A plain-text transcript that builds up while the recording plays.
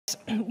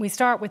we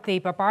start with the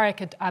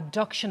barbaric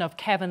abduction of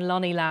Kevin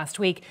Lunney last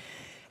week.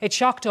 It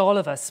shocked all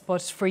of us,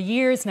 but for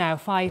years now,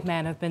 5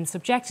 men have been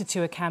subjected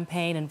to a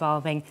campaign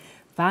involving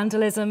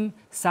vandalism,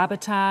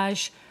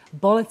 sabotage,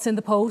 bullets in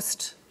the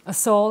post,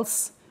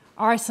 assaults,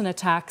 arson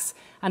attacks,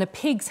 and a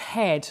pig's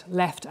head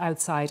left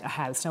outside a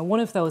house. Now, one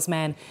of those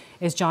men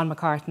is John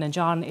McCartan, and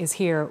John is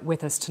here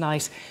with us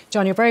tonight.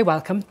 John, you're very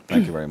welcome.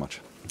 Thank you very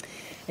much.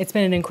 It's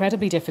been an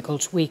incredibly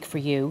difficult week for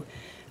you,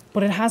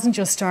 but it hasn't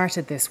just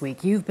started this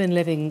week. You've been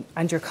living,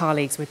 and your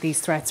colleagues, with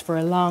these threats for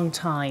a long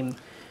time.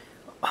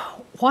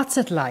 What's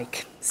it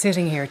like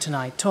sitting here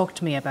tonight? Talk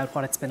to me about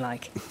what it's been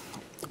like.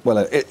 Well,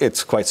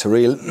 it's quite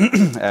surreal.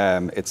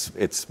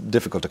 It's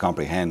difficult to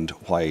comprehend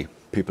why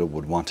people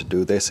would want to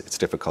do this. It's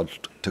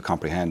difficult to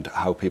comprehend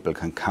how people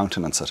can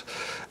countenance it.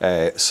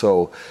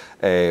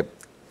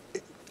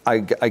 I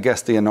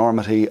guess the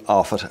enormity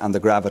of it and the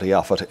gravity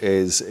of it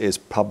is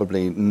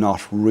probably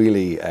not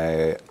really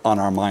on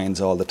our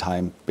minds all the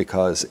time,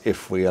 because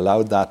if we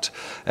allowed that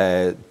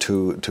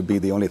to be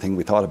the only thing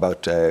we thought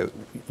about,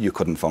 you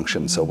couldn't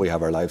function. So we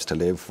have our lives to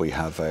live, we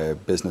have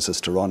businesses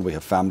to run, we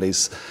have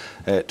families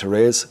to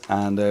raise,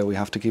 and we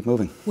have to keep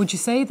moving. Would you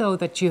say, though,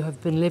 that you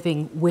have been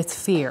living with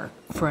fear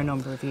for a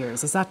number of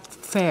years? Is that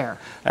fair?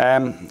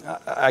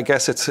 I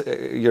guess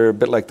you're a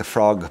bit like the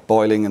frog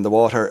boiling in the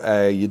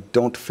water. You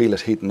don't feel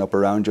it heating up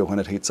around you when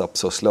it heats up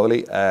so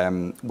slowly.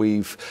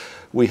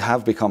 We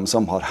have become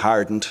somewhat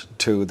hardened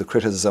to the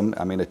criticism.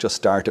 I mean, it just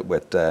started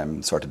with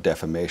sort of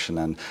defamation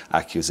and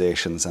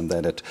accusations, and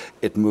then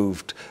it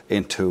moved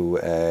into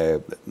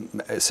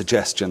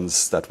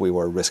suggestions that we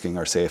were risking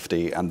our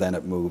safety, and then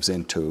it moves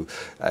into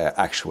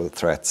actual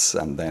threats,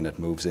 and then it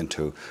moves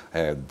into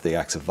the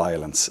acts of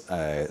violence.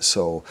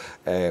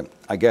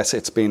 I guess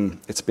it's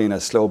been a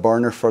slow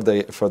burner for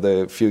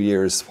the few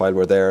years while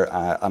we're there,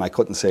 and I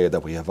couldn't say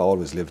that we have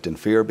always lived in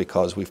fear,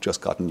 because we've just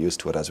gotten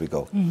used to it as we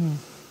go. Mm-hmm.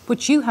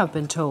 But you have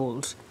been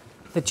told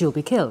that you'll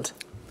be killed.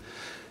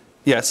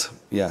 Yes,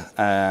 yeah.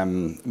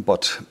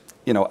 But,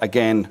 you know,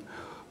 again,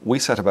 we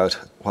set about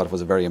what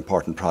was a very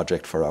important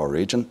project for our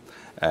region.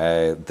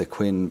 The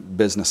Queen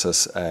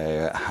businesses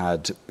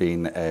had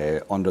been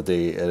under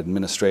the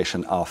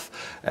administration of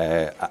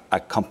a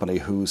company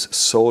whose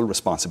sole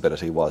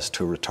responsibility was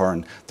to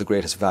return the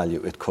greatest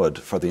value it could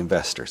for the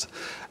investors.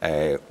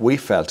 We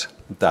felt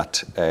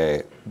that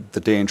the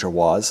danger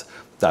was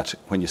that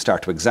when you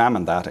start to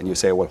examine that and you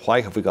say, well,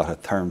 why have we got a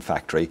therm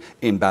factory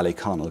in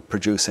Ballyconnell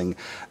producing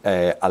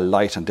a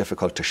light and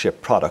difficult to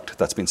ship product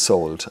that's been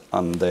sold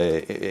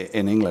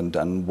in England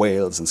and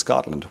Wales and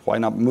Scotland? Why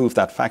not move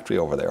that factory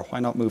over there? Why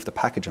not move the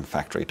packaging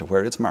factory to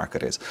where its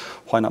market is?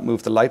 Why not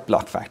move the light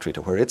block factory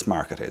to where its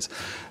market is?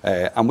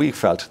 And we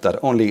felt that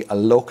only a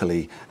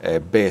locally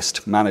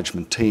based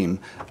management team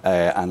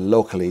and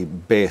locally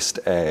based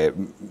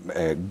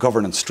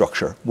governance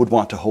structure would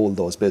want to hold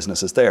those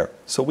businesses there.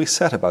 So we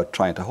set about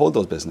trying to hold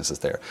those businesses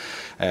there.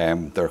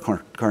 There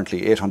are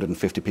currently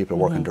 850 people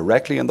working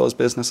directly in those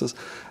businesses.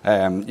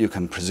 You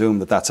can presume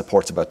that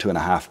supports about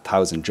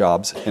 2,500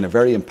 jobs in a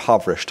very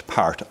impoverished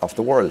part of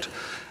the world.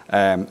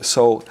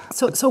 So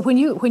when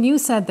you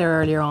said there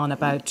earlier on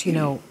about, you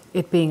know,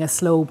 it being a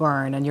slow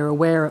burn and you're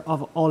aware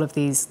of all of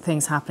these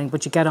things happening,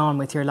 but you get on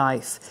with your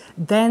life,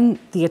 then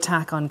the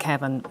attack on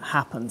Kevin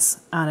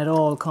happens and it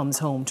all comes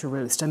home to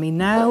roost. I mean,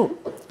 now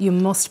you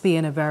must be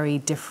in a very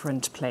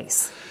different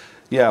place.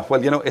 Yeah,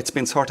 well, you know, it's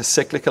been sort of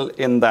cyclical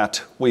in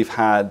that we've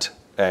had,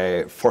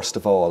 first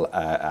of all,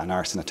 an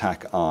arson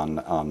attack on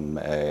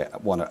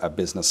a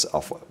business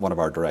of one of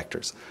our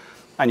directors.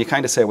 And you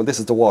kind of say, well, this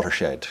is the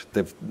watershed.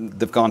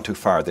 They've gone too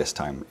far this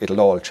time.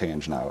 It'll all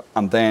change now.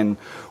 And then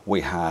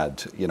we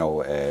had, you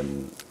know,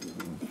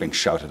 being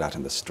shouted at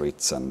in the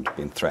streets and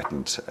being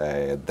threatened.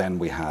 Then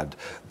we had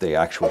the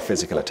actual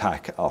physical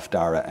attack of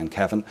Dara and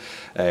Kevin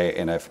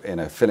in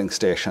a filling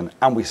station.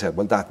 And we said,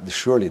 well,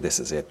 surely this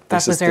is it.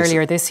 That was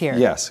earlier this year.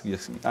 Yes.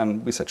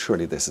 And we said,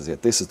 surely this is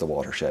it. This is the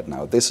watershed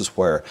now. This is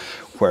where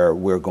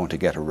we're going to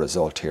get a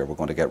result here. We're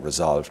going to get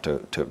resolved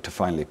to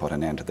finally put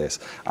an end to this.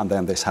 And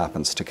then this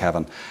happens to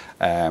Kevin.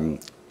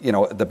 You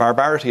know, the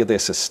barbarity of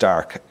this is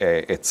stark.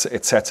 It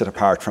sets it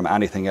apart from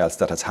anything else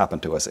that has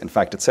happened to us. In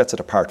fact, it sets it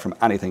apart from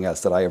anything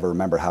else that I ever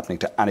remember happening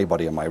to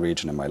anybody in my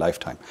region in my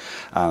lifetime.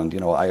 And, you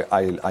know,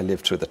 I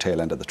lived through the tail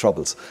end of the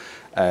Troubles.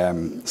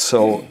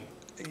 So,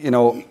 you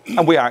know,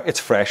 and it's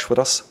fresh with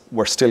us.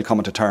 We're still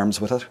coming to terms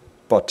with it.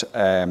 But,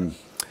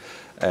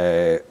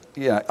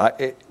 yeah,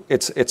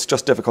 it's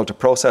just difficult to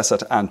process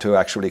it and to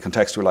actually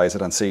contextualise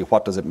it and see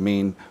what does it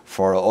mean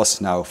for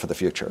us now for the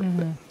future.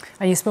 Mm-hmm.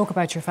 And you spoke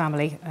about your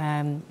family.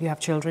 You have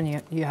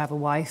children, you have a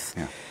wife.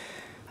 Yeah.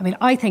 I mean,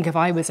 I think if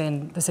I was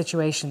in the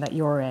situation that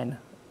you're in,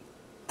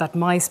 that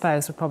my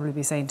spouse would probably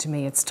be saying to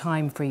me, it's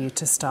time for you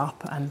to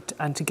stop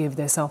and to give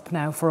this up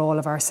now for all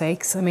of our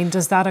sakes. I mean,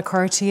 does that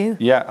occur to you?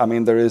 Yeah, I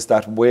mean, there is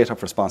that weight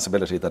of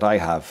responsibility that I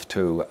have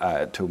to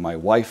my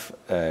wife,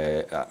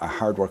 a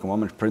hard-working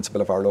woman, principal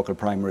of our local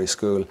primary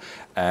school,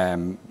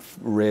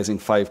 raising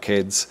 5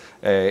 kids.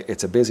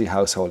 It's a busy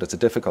household, it's a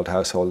difficult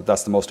household.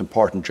 That's the most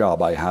important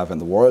job I have in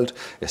the world,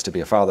 is to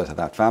be a father to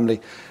that family.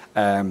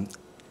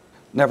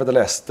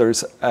 Nevertheless, there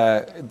is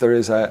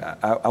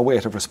a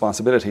weight of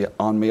responsibility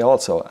on me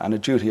also, and a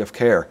duty of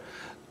care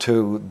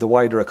to the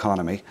wider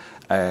economy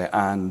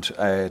and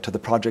to the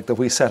project that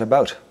we set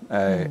about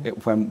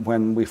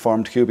when we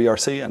formed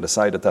QBRC and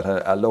decided that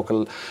a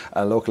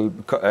local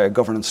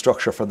governance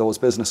structure for those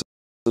businesses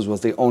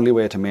was the only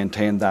way to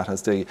maintain that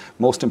as the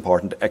most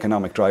important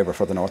economic driver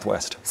for the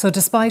Northwest. So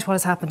despite what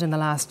has happened in the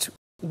last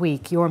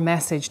week, your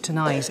message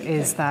tonight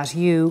is that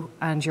you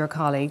and your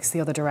colleagues,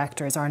 the other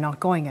directors, are not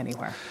going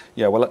anywhere.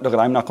 Yeah, well, look,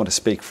 I'm not going to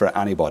speak for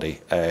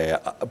anybody,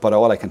 but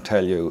all I can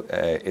tell you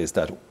is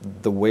that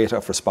the weight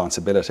of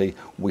responsibility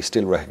we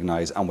still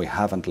recognise, and we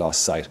haven't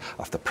lost sight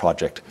of the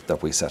project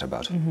that we set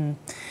about.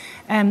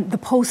 The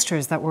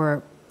posters that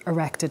were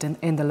erected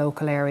in the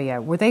local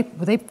area, were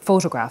they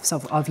photographs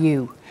of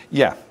you?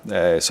 Yeah,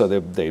 so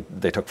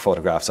they took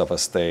photographs of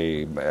us.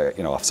 They,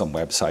 off some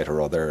website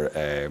or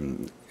other,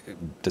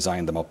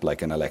 designed them up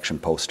like an election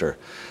poster.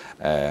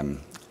 I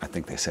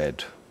think they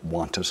said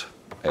wanted,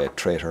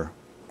 traitor,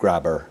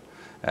 grabber.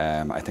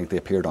 I think they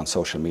appeared on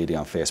social media,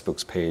 on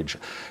Facebook's page,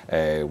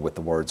 with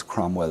the words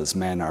 "Cromwell's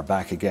men are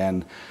back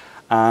again,"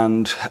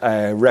 and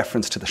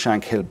reference to the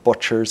Shankhill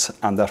butchers,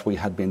 and that we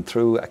had been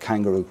through a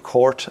kangaroo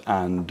court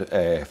and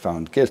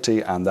found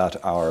guilty, and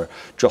that our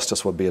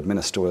justice would be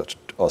administered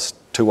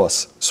to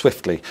us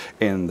swiftly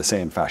in the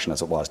same fashion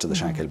as it was to the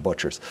Shankhill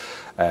butchers.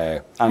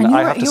 And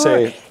I have to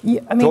say...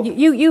 I mean,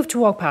 you have to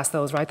walk past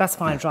those, right? That's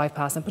fine, drive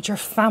past them, but your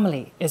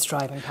family is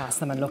driving past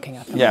them and looking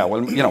at them. Yeah,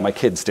 well, my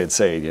kids did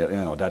say,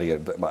 Daddy,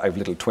 I have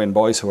little twin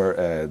boys who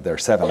are, they're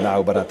 7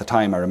 now, but at the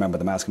time I remember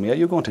them asking me, are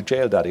you going to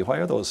jail, Daddy? Why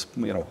are those,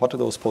 what do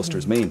those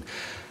posters mean?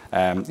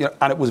 And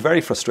it was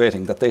very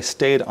frustrating that they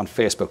stayed on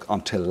Facebook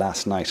until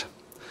last night.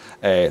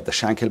 The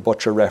Shankhill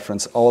butcher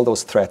reference, all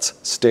those threats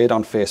stayed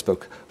on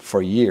Facebook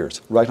for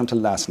years, right until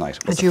last night.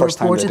 Had you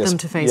reported them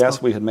to Facebook?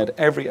 Yes, we had made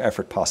every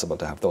effort possible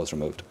to have those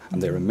removed,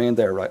 and they remained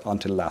there right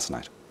until last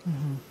night.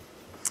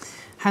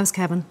 How's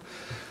Kevin?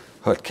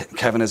 Well,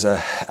 Kevin is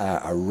a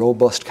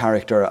robust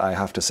character, I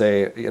have to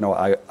say.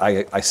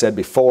 I said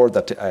before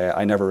that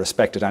I never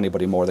respected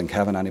anybody more than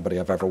Kevin. Anybody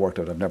I've ever worked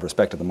with, I've never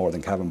respected them more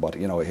than Kevin. But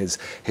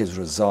his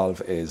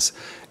resolve is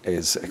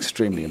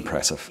extremely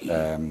impressive.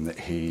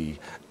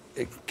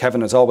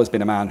 Kevin has always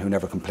been a man who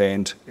never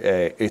complained.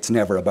 It's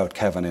never about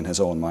Kevin in his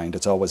own mind.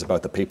 It's always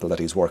about the people that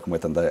he's working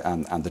with and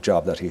the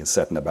job that he is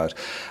setting about.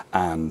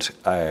 And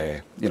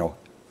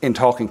in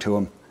talking to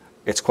him,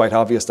 it's quite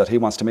obvious that he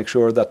wants to make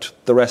sure that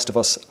the rest of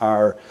us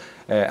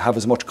have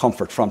as much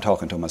comfort from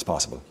talking to him as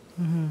possible.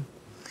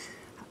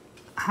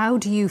 How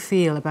do you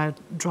feel about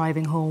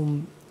driving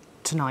home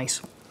tonight?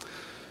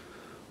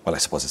 Well, I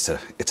suppose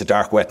it's a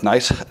dark, wet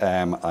night.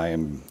 I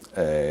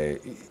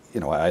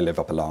live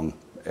up a long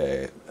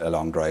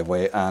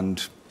driveway,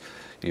 and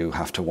you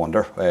have to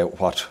wonder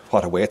what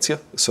awaits you.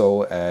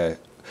 So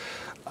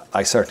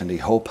I certainly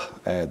hope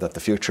that the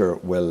future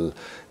will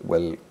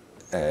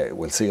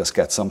see us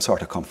get some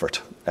sort of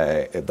comfort,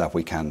 that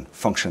we can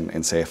function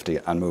in safety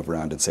and move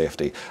around in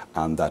safety,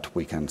 and that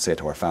we can say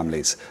to our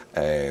families,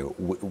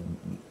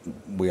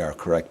 we are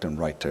correct and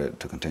right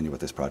to continue with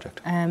this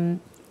project.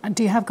 And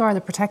do you have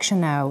Garda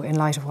protection now in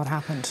light of what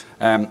happened?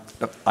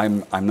 Look,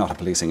 I'm not a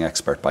policing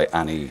expert by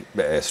any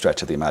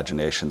stretch of the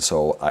imagination,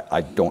 so I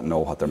don't know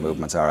what their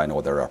movements are. I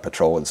know there are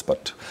patrols,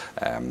 but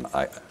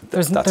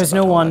there's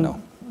no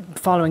one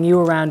following you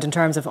around in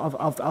terms of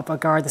a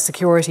Garda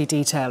security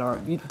detail,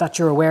 or that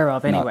you're aware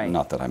of anyway?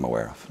 Not that I'm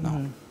aware of,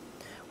 no.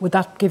 Would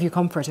that give you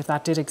comfort if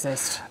that did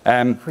exist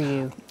for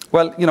you?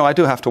 Well, I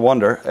do have to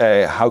wonder,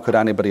 how could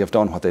anybody have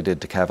done what they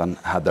did to Kevin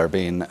had there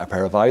been a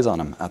pair of eyes on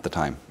him at the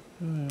time?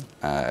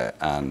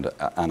 And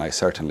I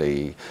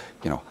certainly,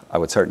 I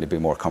would certainly be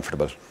more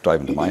comfortable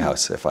driving to my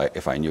house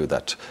if I knew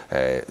that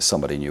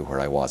somebody knew where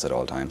I was at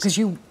all times. Because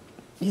you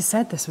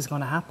said this was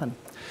going to happen.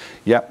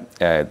 Yeah,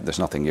 there's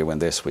nothing new in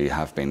this. We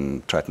have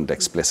been threatened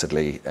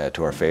explicitly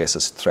to our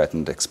faces,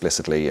 threatened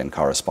explicitly in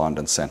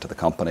correspondence sent to the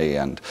company,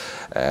 and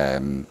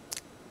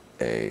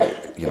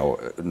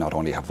not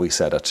only have we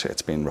said it,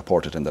 it's been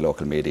reported in the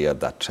local media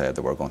that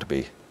there were going to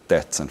be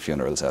deaths and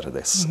funerals out of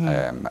this,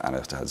 and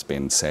it has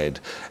been said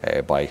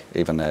by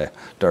even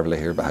Dervla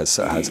here has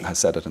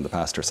said it in the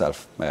past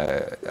herself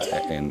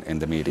in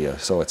the media.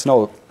 So it's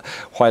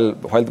while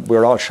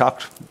we're all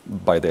shocked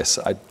by this,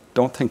 I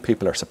don't think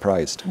people are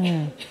surprised.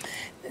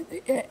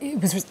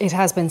 It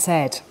has been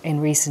said in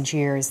recent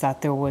years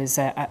that there was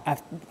a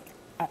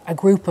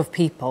group of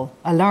people,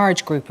 a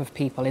large group of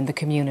people in the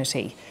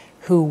community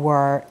who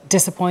were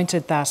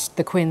disappointed that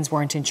the Quinns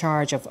weren't in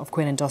charge of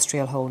Quinn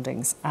Industrial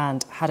Holdings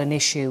and had an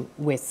issue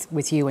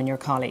with you and your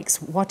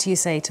colleagues. What do you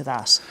say to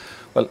that?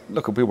 Well,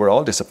 look, we were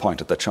all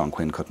disappointed that Sean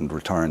Quinn couldn't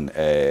return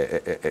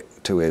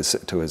to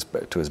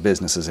his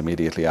businesses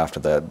immediately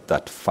after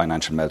that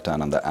financial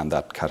meltdown and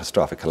that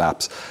catastrophic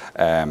collapse.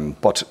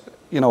 But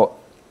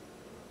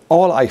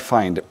all I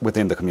find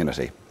within the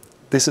community,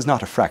 this is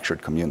not a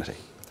fractured community.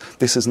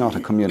 This is not a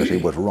community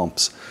with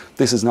rumps.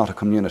 This is not a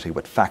community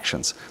with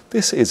factions.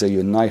 This is a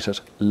united,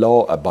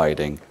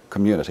 law-abiding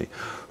community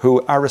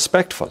who are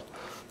respectful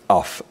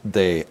of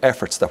the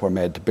efforts that were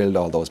made to build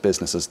all those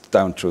businesses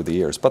down through the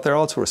years, but they're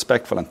also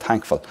respectful and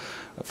thankful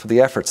for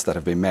the efforts that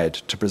have been made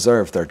to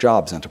preserve their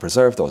jobs and to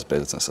preserve those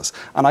businesses.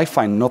 And I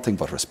find nothing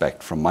but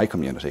respect from my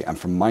community and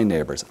from my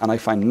neighbours, and I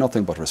find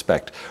nothing but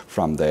respect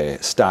from the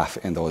staff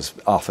in those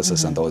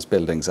offices and those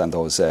buildings and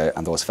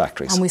those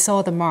factories. And we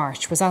saw the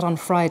march. Was that on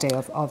Friday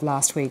of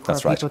last week, where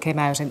people came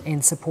out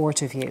in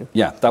support of you?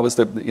 Yeah, that was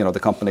the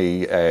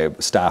company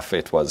staff.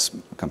 It was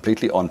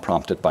completely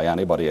unprompted by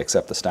anybody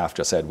except the staff.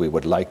 Just said we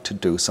would like to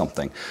do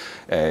something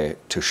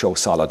to show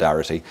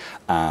solidarity,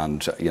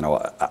 and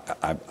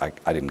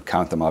I didn't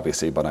count them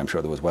obviously, but I'm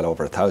sure there was well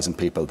over 1,000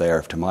 people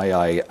there to my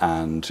eye,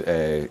 and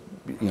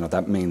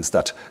that means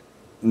that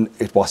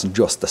it wasn't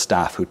just the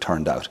staff who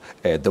turned out.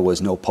 There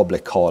was no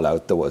public call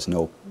out, there was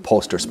no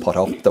posters put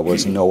up, there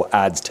was no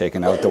ads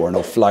taken out, there were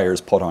no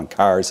flyers put on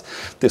cars.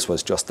 This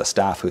was just the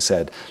staff who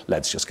said,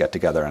 let's just get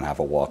together and have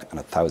a walk, and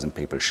 1,000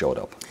 people showed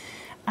up.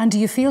 And do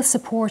you feel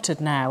supported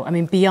now? I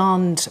mean,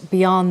 beyond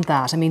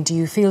that, I mean, do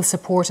you feel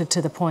supported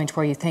to the point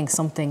where you think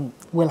something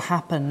will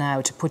happen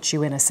now to put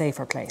you in a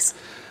safer place?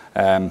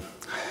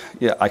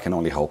 Yeah, I can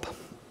only hope.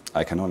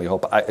 I can only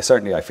hope.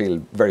 Certainly, I feel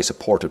very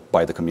supported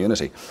by the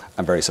community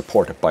and very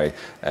supported by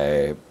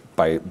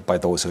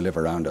those who live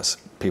around us.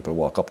 People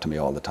walk up to me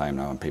all the time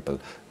now, and people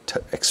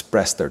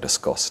express their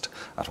disgust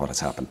at what has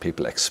happened.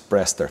 People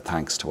express their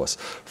thanks to us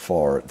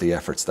for the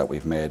efforts that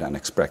we've made, and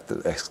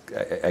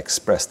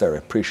express their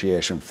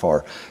appreciation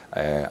for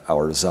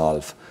our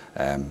resolve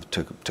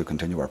to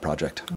continue our project.